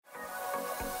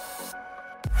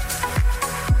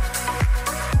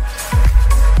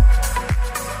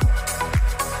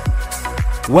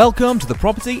Welcome to the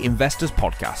Property Investors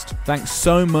Podcast. Thanks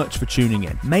so much for tuning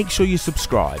in. Make sure you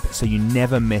subscribe so you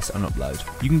never miss an upload.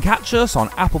 You can catch us on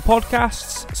Apple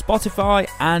Podcasts, Spotify,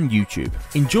 and YouTube.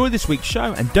 Enjoy this week's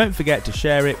show and don't forget to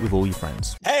share it with all your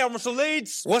friends. Hey, I'm Russell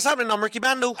Leeds. What's happening? I'm Ricky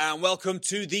Bandel. And welcome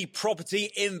to the Property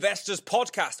Investors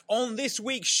Podcast. On this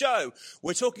week's show,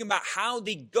 we're talking about how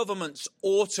the government's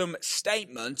autumn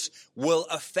statement will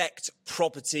affect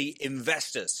property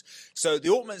investors. So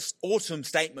the autumn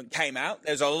statement came out.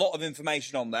 There's a lot of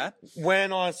information on there.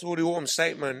 When I saw the autumn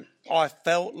statement, I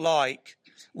felt like,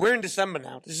 we're in December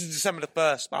now. This is December the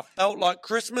 1st. But I felt like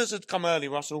Christmas had come early,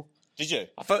 Russell. Did you?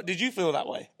 Did you feel that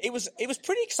way? It was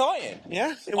pretty exciting.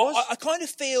 Yeah, it was. I kind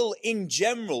of feel in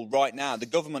general right now the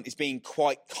government is being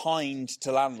quite kind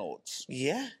to landlords.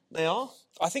 Yeah, they are.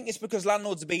 I think it's because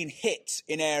landlords are being hit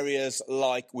in areas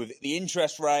like with the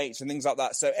interest rates and things like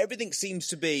that. So everything seems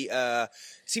to be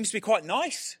quite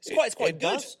nice. It's quite good.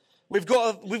 Does. We've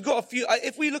got a few.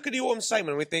 If we look at the autumn statement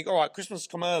and we think, all right, Christmas has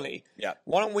come early. Yeah.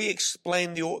 Why don't we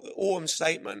explain the autumn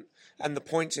statement and the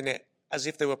points in it as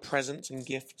if they were presents and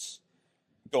gifts?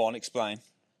 Go on, explain.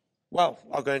 Well,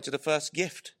 I'll go into the first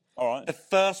gift. All right. The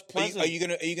first present. Are you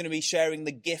going to be sharing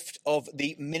the gift of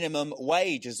the minimum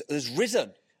wage has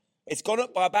risen? It's gone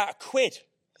up by about £1.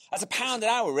 That's £1 an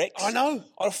hour, Rick. I know.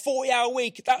 On a 40-hour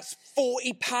week, that's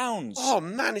 £40. Oh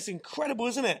man, it's incredible,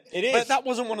 isn't it? It is. But that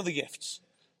wasn't one of the gifts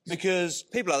because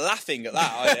people are laughing at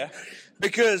that, aren't you?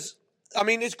 Because I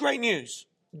mean, it's great news.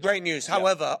 Great news. Yeah.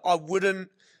 However, I wouldn't,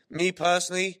 me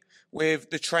personally,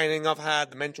 with the training I've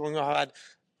had, the mentoring I've had,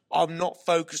 I'm not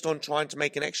focused on trying to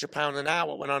make an extra £1 an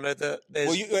hour when I know that there's...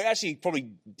 Well, you actually probably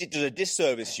did a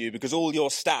disservice to you because all your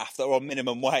staff that are on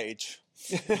minimum wage...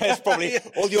 It's probably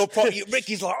all your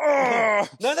Ricky's like, oh!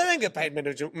 No, they don't get paid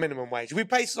minimum wage. We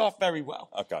pay staff very well.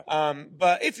 Okay.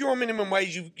 But if you're on minimum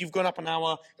wage, you've gone up an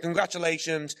hour.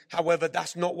 Congratulations. However,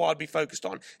 that's not what I'd be focused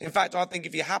on. In fact, I think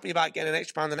if you're happy about getting an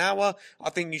extra £1 an hour,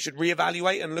 I think you should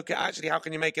reevaluate and look at actually how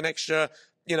can you make an extra,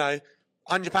 £100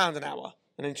 an hour.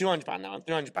 And then £200 an hour,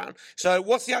 £300. So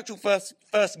what's the actual first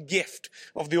gift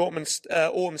of the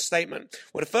autumn statement?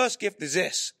 Well, the first gift is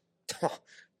this.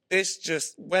 This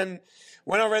just, when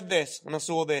I read this and I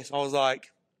saw this, I was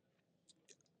like,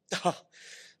 oh,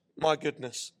 my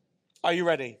goodness. Are you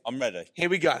ready? I'm ready. Here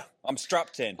we go. I'm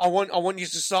strapped in. I want you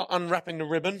to start unwrapping the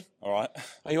ribbon. All right.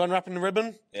 Are you unwrapping the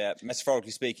ribbon? Yeah,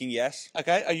 metaphorically speaking, yes.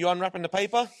 Okay. Are you unwrapping the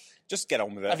paper? Just get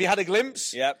on with it. Have you had a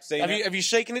glimpse? Yep, seen it. Have you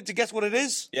shaken it to guess what it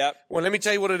is? Yep. Well, let me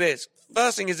tell you what it is.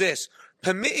 First thing is this.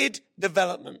 Permitted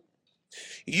development.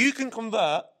 You can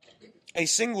convert a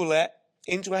single let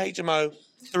into a HMO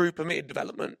through permitted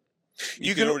development.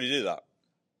 You can already do that.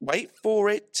 Wait for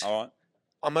it. All right.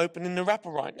 I'm opening the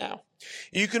wrapper right now.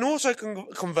 You can also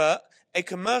convert a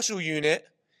commercial unit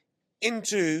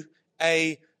into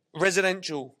a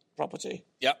residential property.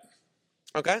 Yep.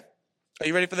 Okay? Are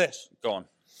you ready for this? Go on.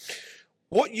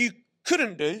 What you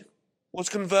couldn't do was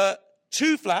convert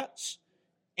 2 flats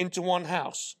into 1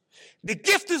 house. The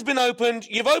gift has been opened,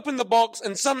 you've opened the box,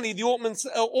 and suddenly the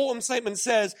autumn statement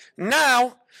says,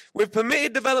 now, with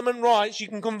permitted development rights, you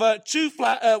can convert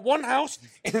 1 house.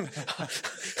 Hold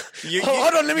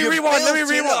on, let me rewind.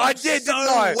 I did, so didn't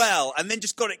I? well, and then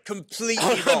just got it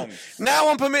completely wrong. Now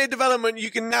on permitted development,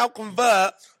 you can now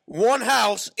convert 1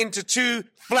 house into 2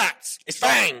 flats.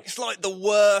 Bang! It's like the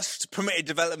worst permitted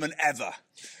development ever.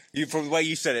 From the way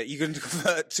you said it, you can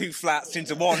convert 2 flats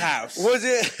into 1 house. Was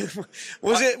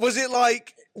it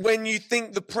like when you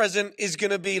think the present is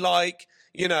going to be like,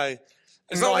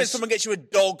 it's like when someone gets you a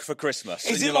dog for Christmas.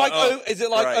 Is it like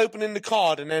opening the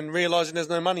card and then realising there's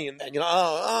no money in there? And you're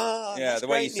like, yeah, the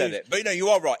way you said it. But you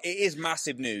are right. It is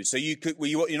massive news. So you could,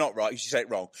 you're not right. You should say it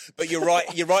wrong. But you're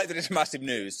right. You're right that it's massive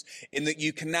news in that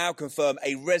you can now confirm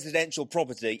a residential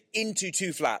property into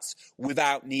 2 flats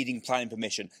without needing planning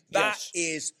permission. That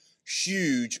is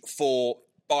huge for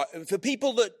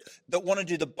people that want to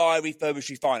do the buy,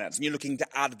 refurbish, refinance, and you're looking to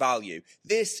add value.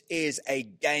 This is a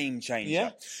game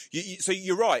changer. Yeah. So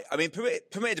you're right. I mean,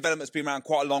 permitted development's been around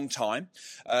quite a long time.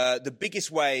 The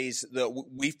biggest ways that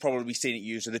we've probably seen it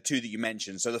used are the 2 that you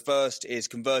mentioned. So the first is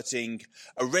converting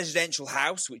a residential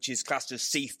house, which is classed as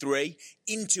C3,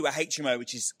 into a HMO,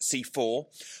 which is C4.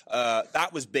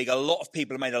 That was big. A lot of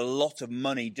people have made a lot of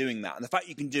money doing that. And the fact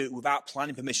you can do it without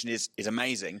planning permission is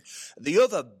amazing. The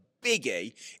other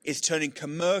biggie is turning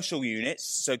commercial units,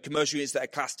 so commercial units that are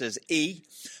classed as E,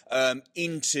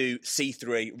 into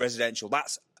C3 residential.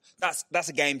 That's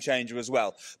a game changer as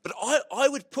well. But I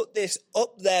would put this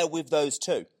up there with those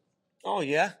 2. Oh,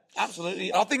 yeah,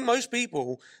 absolutely. I think most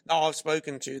people that I've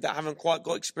spoken to that haven't quite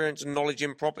got experience and knowledge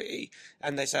in property,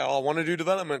 and they say, I want to do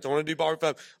development, I want to do bar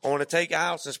refurb, I want to take a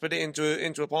house and split it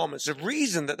into apartments. The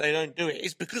reason that they don't do it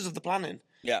is because of the planning.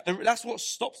 Yeah. That's what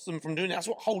stops them from doing it. That's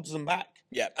what holds them back.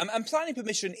 Yeah, and planning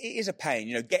permission, it is a pain.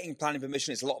 Getting planning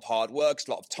permission is a lot of hard work, it's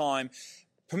a lot of time.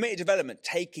 Permitted development,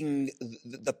 taking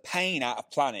the pain out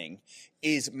of planning,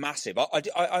 is massive. I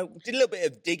did a little bit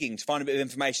of digging to find a bit of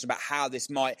information about how this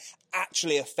might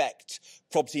actually affect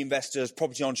property investors,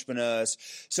 property entrepreneurs.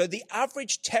 So the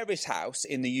average terrace house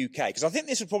in the UK, because I think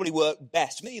this would probably work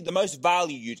best. I think the most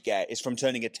value you'd get is from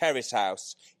turning a terrace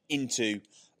house into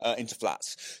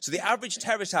flats. So the average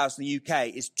terrace house in the UK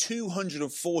is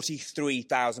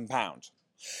 £243,000.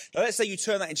 Now let's say you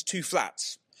turn that into 2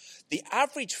 flats. The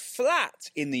average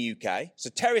flat in the UK, so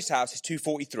terrace house is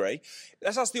 243.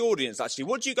 Let's ask the audience, actually.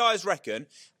 What do you guys reckon?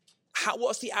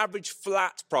 What's the average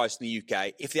flat price in the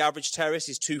UK if the average terrace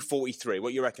is 243? What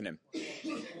are you reckoning?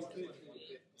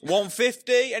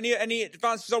 150? Any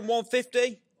advances on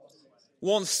 150?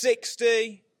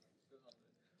 160?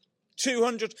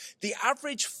 200? The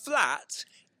average flat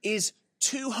is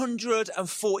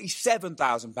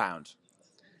 £247,000.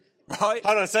 Right?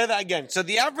 Hold on, say that again. So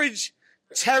the average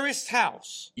terraced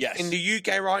house in the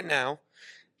UK right now,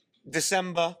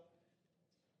 December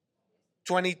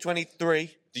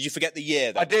 2023. Did you forget the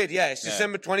year, though? I did, yeah. It's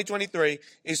December 2023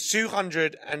 is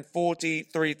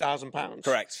 £243,000.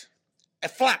 Correct. A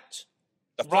flat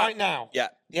right now. Yeah.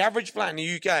 The average flat in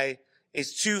the UK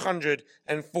is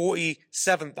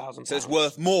 £247,000. So it's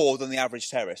worth more than the average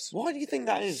terrace. Why do you think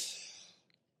that is?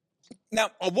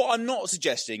 Now, what I'm not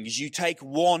suggesting is you take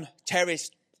one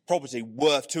terrace property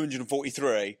worth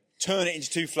 243, turn it into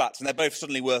 2 flats, and they're both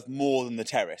suddenly worth more than the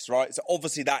terrace, right? So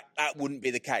obviously that wouldn't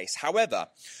be the case. However,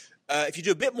 if you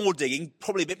do a bit more digging,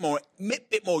 probably a bit more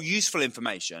useful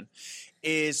information,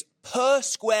 is per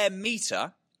square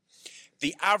metre,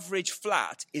 the average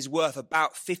flat is worth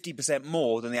about 50%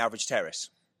 more than the average terrace,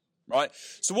 right?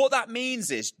 So what that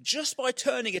means is just by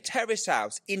turning a terrace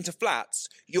house into flats,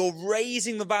 you're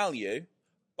raising the value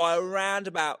by around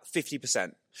about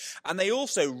 50%. And they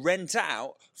also rent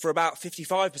out for about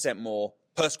 55% more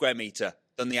per square metre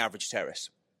than the average terrace.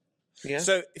 Yeah.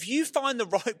 So if you find the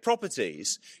right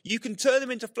properties, you can turn them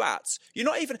into flats. You're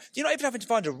not even having to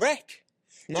find a wreck.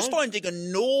 No. Just finding a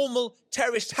normal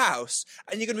terraced house,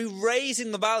 and you're going to be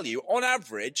raising the value on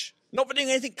average, not by doing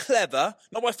anything clever,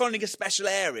 not by finding a special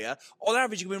area. On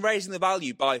average, you're going to be raising the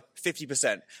value by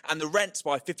 50% and the rents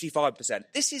by 55%.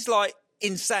 This is like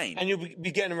insane. And you'll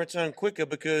be getting a return quicker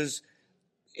because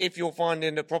if you're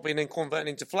finding a property and then converting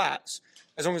into flats,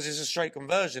 as long as it's a straight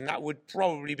conversion, that would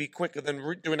probably be quicker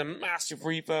than doing a massive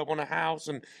refurb on a house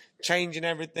and changing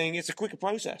everything. It's a quicker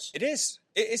process. It is.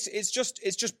 It's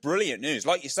just brilliant news.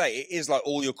 Like you say, it is like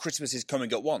all your Christmases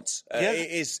coming at once. Yeah.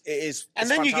 It is. And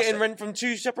then you're getting rent from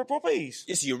 2 separate properties.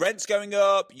 Yes, your rent's going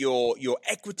up, your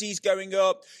equity's going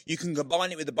up. You can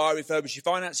combine it with the buy refurbish your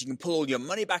finance. You can pull all your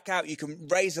money back out. You can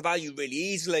raise the value really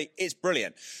easily. It's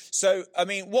brilliant. So, I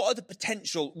mean, what are the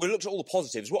potential? We looked at all the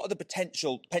positives. What are the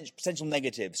potential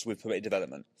negatives with permitted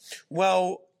development?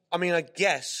 Well, I mean, I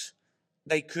guess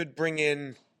they could bring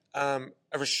in a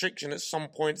restriction at some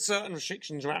point, certain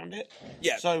restrictions around it.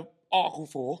 Yeah. So Article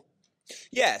 4.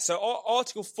 Yeah, so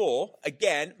Article 4,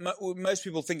 again, most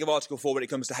people think of Article 4 when it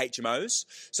comes to HMOs.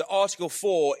 So Article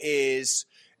 4 it's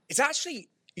actually,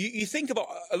 you think about,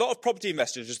 a lot of property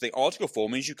investors just think Article 4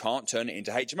 means you can't turn it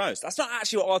into HMOs. That's not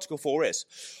actually what Article 4 is.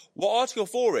 What Article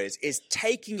 4 is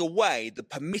taking away the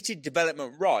permitted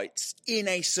development rights in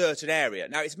a certain area.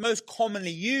 Now, it's most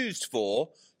commonly used for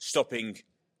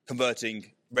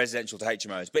converting residential to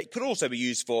HMOs, but it could also be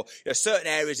used for certain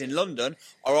areas in London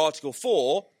are Article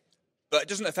 4, but it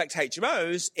doesn't affect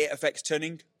HMOs, it affects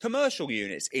turning commercial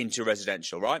units into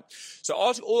residential, right? So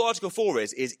all Article 4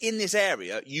 is in this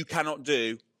area, you cannot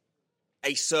do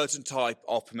a certain type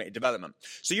of permitted development.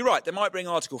 So you're right, they might bring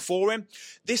Article 4 in.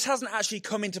 This hasn't actually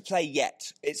come into play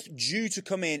yet. It's due to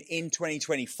come in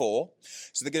 2024.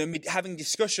 So they're going to be having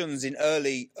discussions in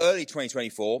early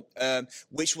 2024,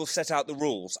 which will set out the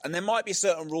rules. And there might be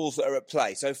certain rules that are at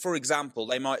play. So, for example,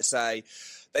 they might say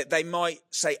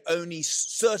only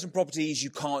certain properties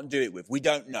you can't do it with. We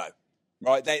don't know,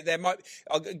 right?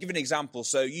 I'll give an example.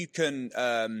 So you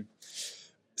can,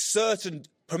 certain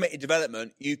permitted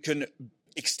development, you can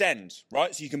extend,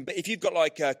 right? So you can, if you've got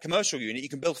like a commercial unit, you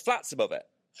can build flats above it.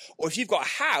 Or if you've got a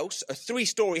house, a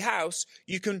 3-story house,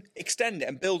 you can extend it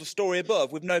and build a story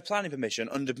above with no planning permission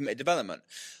under permitted development.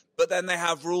 But then they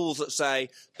have rules that say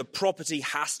the property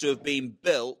has to have been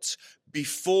built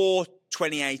before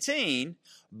 2018,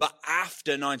 but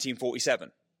after 1947.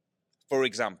 for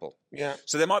example. Yeah.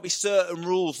 So there might be certain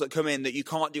rules that come in that you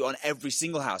can't do on every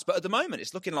single house. But at the moment,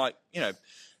 it's looking like,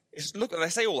 they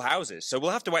say all houses. So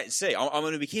we'll have to wait and see. I'm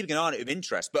going to be keeping an eye on it with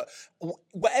interest. But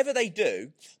whatever they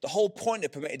do, the whole point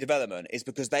of permitted development is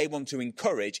because they want to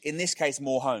encourage, in this case,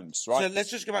 more homes, right? So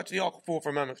let's just go back to the Article 4 for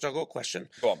a moment, because I've got a question.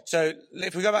 Go on. So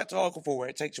if we go back to Article 4, where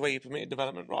it takes away your permitted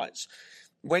development rights,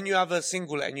 when you have a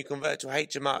single let and you convert it to a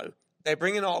HMO, they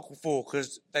bring in Article 4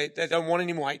 because they don't want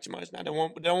any more HMOs now. They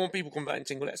don't want people converting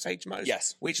single lets to HMOs.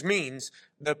 Yes. Which means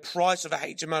the price of a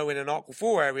HMO in an Article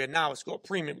 4 area now, it's got a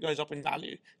premium, it goes up in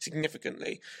value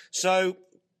significantly. So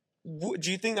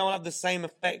do you think that will have the same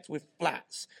effect with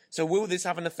flats? So will this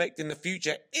have an effect in the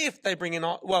future if they bring in,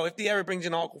 if the area brings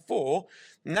in Article 4,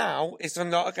 now it's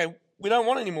like, okay, we don't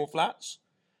want any more flats.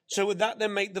 So would that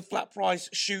then make the flat price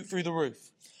shoot through the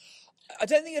roof? I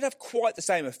don't think it'd have quite the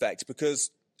same effect because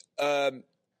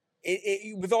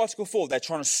with Article 4, they're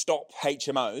trying to stop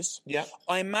HMOs. Yeah.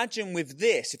 I imagine with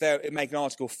this, if they're making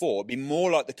Article 4, it'd be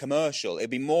more like the commercial. It'd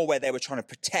be more where they were trying to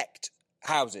protect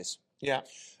houses. Yeah.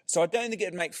 So I don't think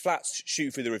it'd make flats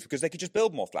shoot through the roof because they could just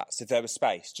build more flats if there was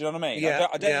space. Do you know what I mean? Yeah,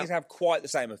 I don't think it'd have quite the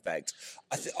same effect.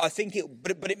 I think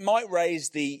but it might raise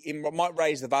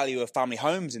the value of family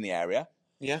homes in the area.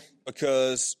 Yeah.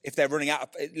 Because if they're running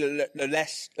out of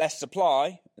less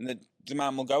supply, and the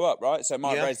demand will go up, right? So it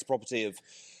might raise the property of.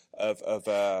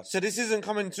 So this isn't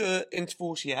coming into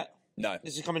force yet. No.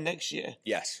 This is coming next year.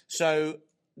 Yes. So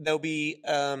there'll be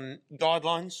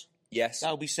guidelines. Yes.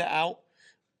 That'll be set out.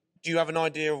 Do you have an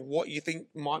idea of what you think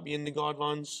might be in the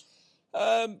guidelines?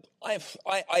 I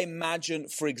imagine,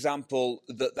 for example,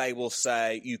 that they will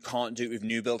say you can't do it with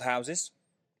new build houses.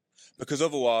 Because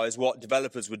otherwise, what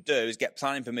developers would do is get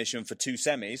planning permission for 2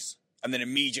 semis and then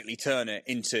immediately turn it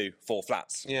into 4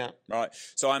 flats. Yeah. Right.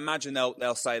 So I imagine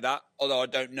they'll say that. Although I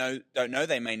don't know,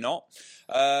 they may not.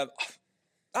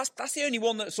 That's the only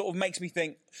one that sort of makes me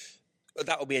think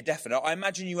that will be a definite. I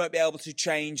imagine you won't be able to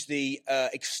change the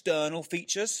external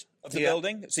features of the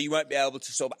building, so you won't be able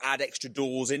to sort of add extra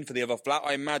doors in for the other flat.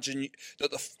 I imagine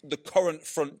that the current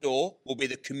front door will be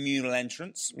the communal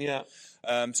entrance. Yeah.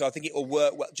 So I think it will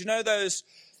work well. Do you know those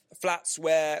flats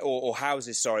or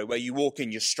houses, where you walk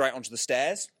in, you're straight onto the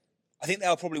stairs? I think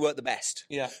they'll probably work the best.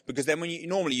 Yeah. Because then when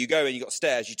normally you go in, you've got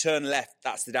stairs, you turn left,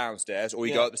 that's the downstairs, or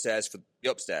you go up the stairs for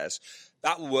the upstairs.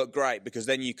 That will work great because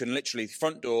then you can literally,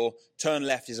 front door, turn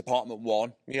left is apartment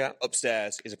 1,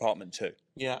 upstairs is apartment 2.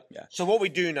 Yeah. So what we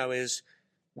do know is,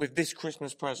 with this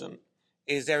Christmas present,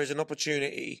 is there is an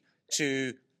opportunity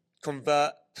to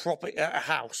convert a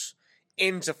house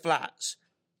into flats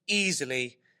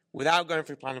easily without going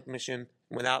through planning permission,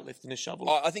 without lifting a shovel.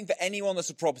 I think for anyone that's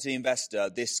a property investor,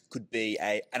 this could be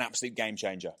an absolute game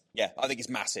changer. Yeah, I think it's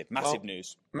massive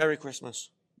news. Merry Christmas.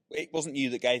 It wasn't you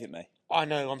that gave it me. I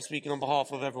know, I'm speaking on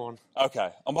behalf of everyone.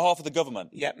 Okay, on behalf of the government?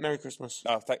 Yeah, Merry Christmas.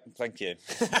 Oh, thank you.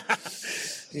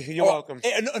 You're welcome.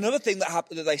 Another thing that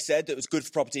happened that they said that was good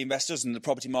for property investors and the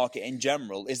property market in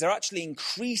general is they're actually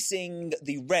increasing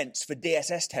the rents for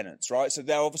DSS tenants, right? So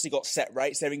they've obviously got set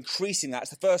rates. They're increasing that.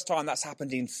 It's the first time that's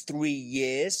happened in 3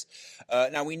 years.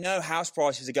 Now, we know house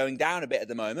prices are going down a bit at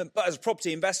the moment, but as a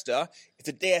property investor, if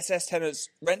the DSS tenants'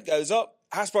 rent goes up,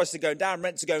 house prices are going down,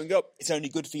 rents are going up, it's only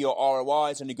good for your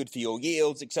ROI, it's only good for your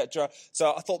yields, etc.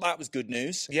 So I thought that was good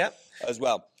news as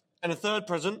well. And a third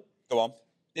present. Go on.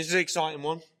 This is an exciting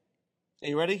one. Are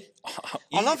you ready?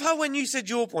 I love how when you said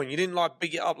your point, you didn't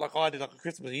big it up like I did, like a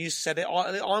Christmas. You just said it.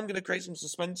 I'm going to create some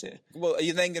suspense here. Well, are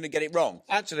you then going to get it wrong?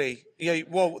 Actually, yeah.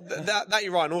 Well, that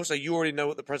you're right. And also, you already know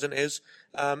what the present is.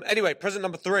 Anyway, present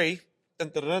number 3. Dun,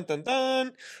 dun, dun, dun,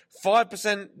 dun.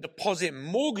 5% deposit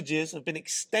mortgages have been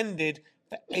extended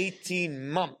for 18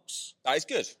 months. That is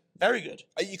good. Very good.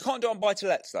 You can't do it on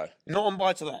buy-to-lets, though. Not on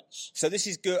buy-to-lets. So this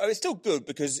is good. It's still good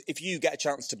because if you get a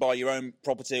chance to buy your own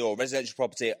property or residential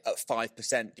property at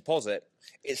 5% deposit,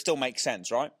 it still makes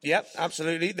sense, right? Yep,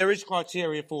 absolutely. There is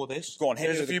criteria for this. Go on,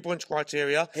 There's a few points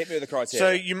criteria. Hit me with the criteria.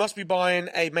 So you must be buying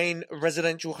a main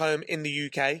residential home in the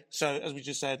UK. So as we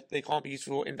just said, they can't be used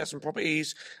for investment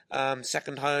properties,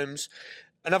 second homes.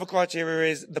 Another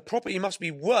criteria is the property must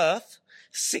be worth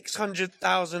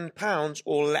 £600,000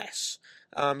 or less.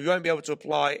 You won't be able to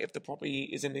apply if the property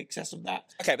is in excess of that.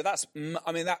 Okay, but that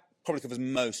probably covers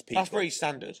most people. That's pretty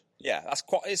standard. Yeah,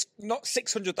 it's not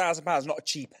 £600,000, not a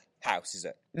cheap house, is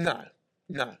it? No,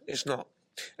 it's not.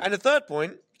 And the third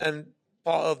point, and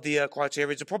part of the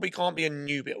criteria, is it probably can't be a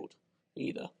new build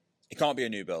either. It can't be a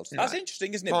new build. No. That's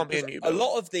interesting, isn't it? Can't be a new build. A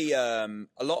lot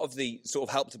of the sort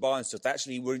of help to buy and stuff, they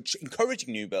actually were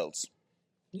encouraging new builds.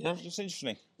 Yeah, Just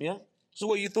interesting. Yeah. So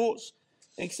what are your thoughts?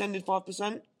 Extended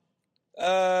 5%?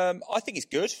 I think it's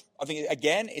good. I think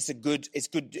again, it's good.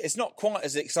 It's not quite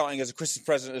as exciting as a Christmas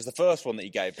present as the first one that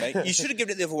you gave me. You should have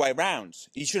given it the other way around.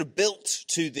 You should have built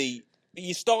to the.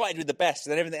 You started with the best,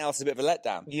 and then everything else is a bit of a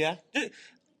letdown. Yeah,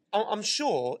 I'm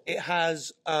sure it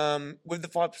has. With the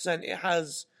 5%, it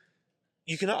has.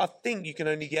 I think you can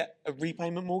only get a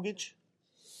repayment mortgage.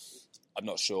 I'm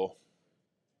not sure.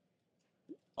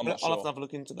 I'll have to have a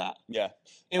look into that. Yeah,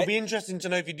 it'll be interesting to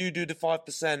know if you do the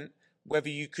 5%, whether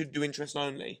you could do interest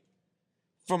only.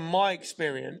 From my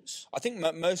experience, I think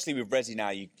mostly with Resi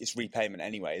now, it's repayment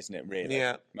anyway, isn't it? Really?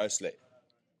 Yeah. Mostly.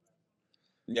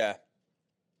 Yeah.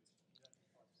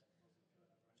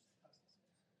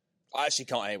 I actually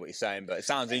can't hear what you're saying, but it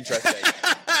sounds interesting.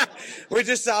 We're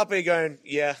just sat up here going,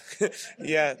 yeah,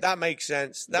 yeah, that makes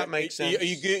sense. That makes sense.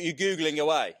 You're Googling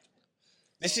away.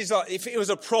 This is like, if it was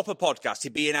a proper podcast,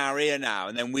 he'd be in our ear now,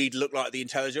 and then we'd look like the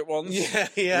intelligent ones.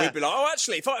 Yeah. We'd be like, oh,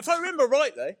 actually, if I remember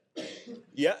rightly.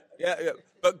 Yeah.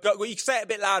 But you can say it a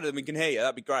bit louder than we can hear you.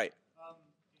 That'd be great.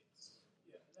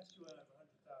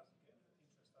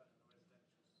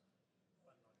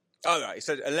 Oh, right.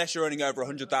 So unless you're earning over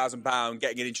 £100,000,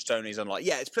 getting an interest only is unlikely.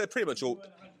 Yeah, it's pretty much all.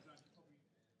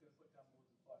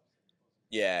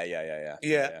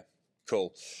 Yeah.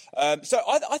 Cool. So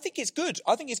I think it's good.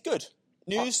 I think it's good.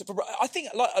 News. I think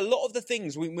like a lot of the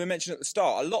things we mentioned at the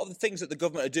start, a lot of the things that the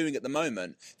government are doing at the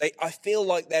moment, I feel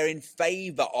like they're in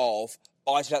favour of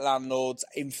buy-to-let landlords,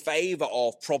 in favour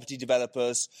of property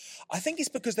developers. I think it's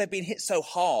because they've been hit so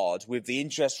hard with the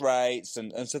interest rates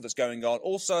and stuff that's going on.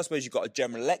 Also, I suppose you've got a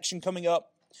general election coming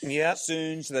up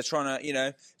soon, so they're trying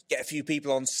to, get a few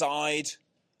people on side.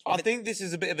 I think this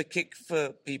is a bit of a kick for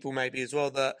people maybe as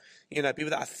well, that, people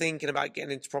that are thinking about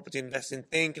getting into property investing,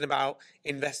 thinking about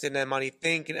investing their money,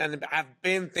 and have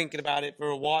been thinking about it for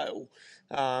a while.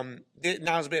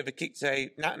 Now's a bit of a kick to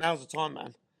say, now's the time,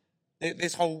 man.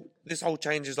 This whole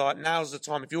change is like, now's the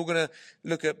time. If you're going to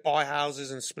look at buy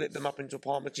houses and split them up into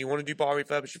apartments, you want to do buy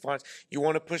refurbish your finance, you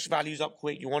want to push values up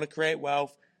quick, you want to create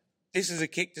wealth, this is a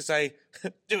kick to say,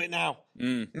 do it now.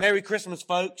 Merry Christmas,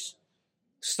 folks.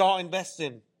 Start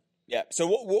investing. Yeah. So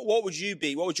what would you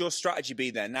be? What would your strategy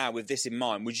be then? Now with this in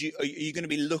mind, are you going to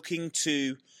be looking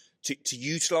to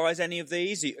utilise any of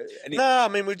these? No, I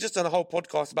mean we've just done a whole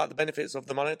podcast about the benefits of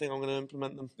them. I don't think I'm going to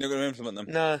implement them. You're going to implement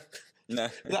them? No.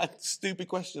 That's a stupid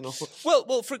question.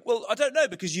 Well, I don't know,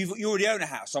 because you already own a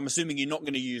house. So I'm assuming you're not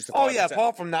going to use the 5%. Oh yeah,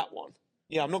 apart from that one.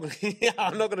 Yeah, I'm not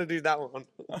going to do that one.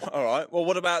 All right. Well,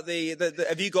 what about the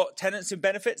have you got tenants in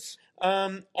benefits?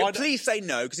 Please say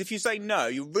no, because if you say no,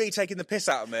 you're really taking the piss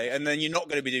out of me, and then you're not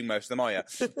going to be doing most of them, are you?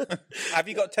 Have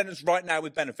you got tenants right now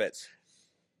with benefits?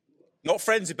 Not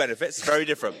friends with benefits. Very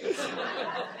different.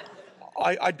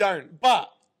 I don't, but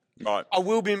right. I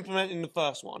will be implementing the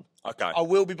first one. Okay. I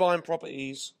will be buying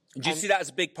properties. Do you see that as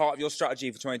a big part of your strategy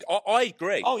for 20? I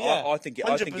agree. Oh yeah, I think it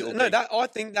will be. I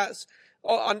think that's.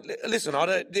 Listen,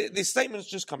 this statement's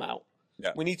just come out.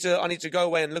 Yeah. I need to go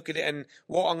away and look at it, and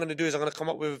what I'm going to do is I'm going to come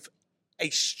up with a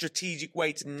strategic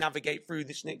way to navigate through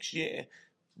this next year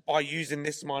by using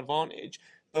this to my advantage.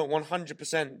 But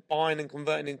 100% buying and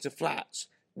converting into flats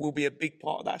will be a big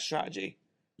part of that strategy.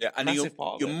 Yeah, and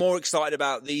you're more excited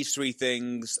about these three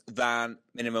things than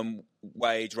minimum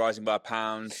wage rising by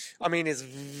 £1. I mean, it's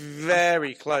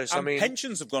very close. And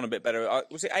pensions have gone a bit better.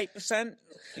 Was it 8%?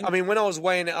 I mean, when I was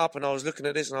weighing it up and I was looking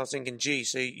at this and I was thinking, gee,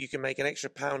 so you can make an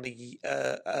extra £1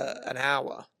 an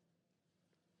hour.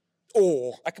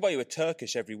 Or I could buy you a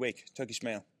Turkish every week, Turkish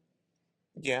meal.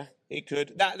 Yeah, it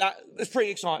could. That's pretty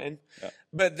exciting. Yeah.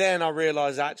 But then I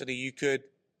realised actually you could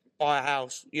buy a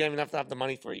house. You don't even have to have the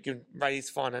money for it. You can raise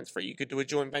finance for it. You could do a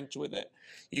joint venture with it.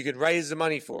 You could raise the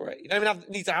money for it. You don't even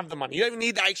need to have the money. You don't even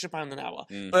need the extra £1 an hour.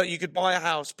 But you could buy a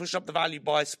house, push up the value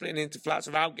by splitting into flats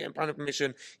without getting planning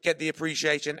permission, get the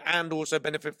appreciation, and also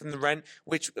benefit from the rent,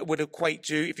 which would equate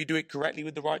to, if you do it correctly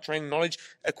with the right training knowledge,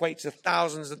 equate to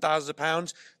thousands and thousands of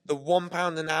pounds. The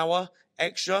 £1 an hour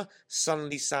extra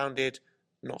suddenly sounded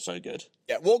not so good.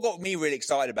 Yeah, what got me really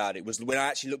excited about it was when I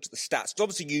actually looked at the stats. Because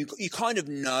obviously you kind of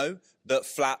know that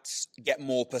flats get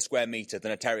more per square metre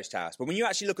than a terraced house. But when you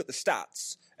actually look at the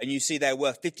stats and you see they're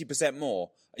worth 50%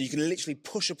 more, and you can literally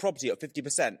push a property up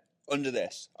 50% under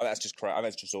this, that's just great.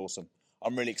 That's just awesome.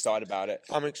 I'm really excited about it.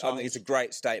 I'm excited. I think it's a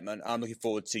great statement. I'm looking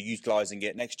forward to utilising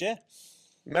it next year.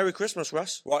 Merry Christmas,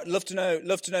 Russ. Right, love to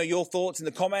know your thoughts in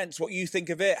the comments, what you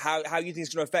think of it, how you think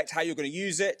it's going to affect how you're going to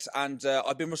use it. And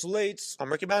I've been Russell Leeds.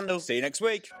 I'm Ricky Bandel. See you next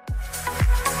week.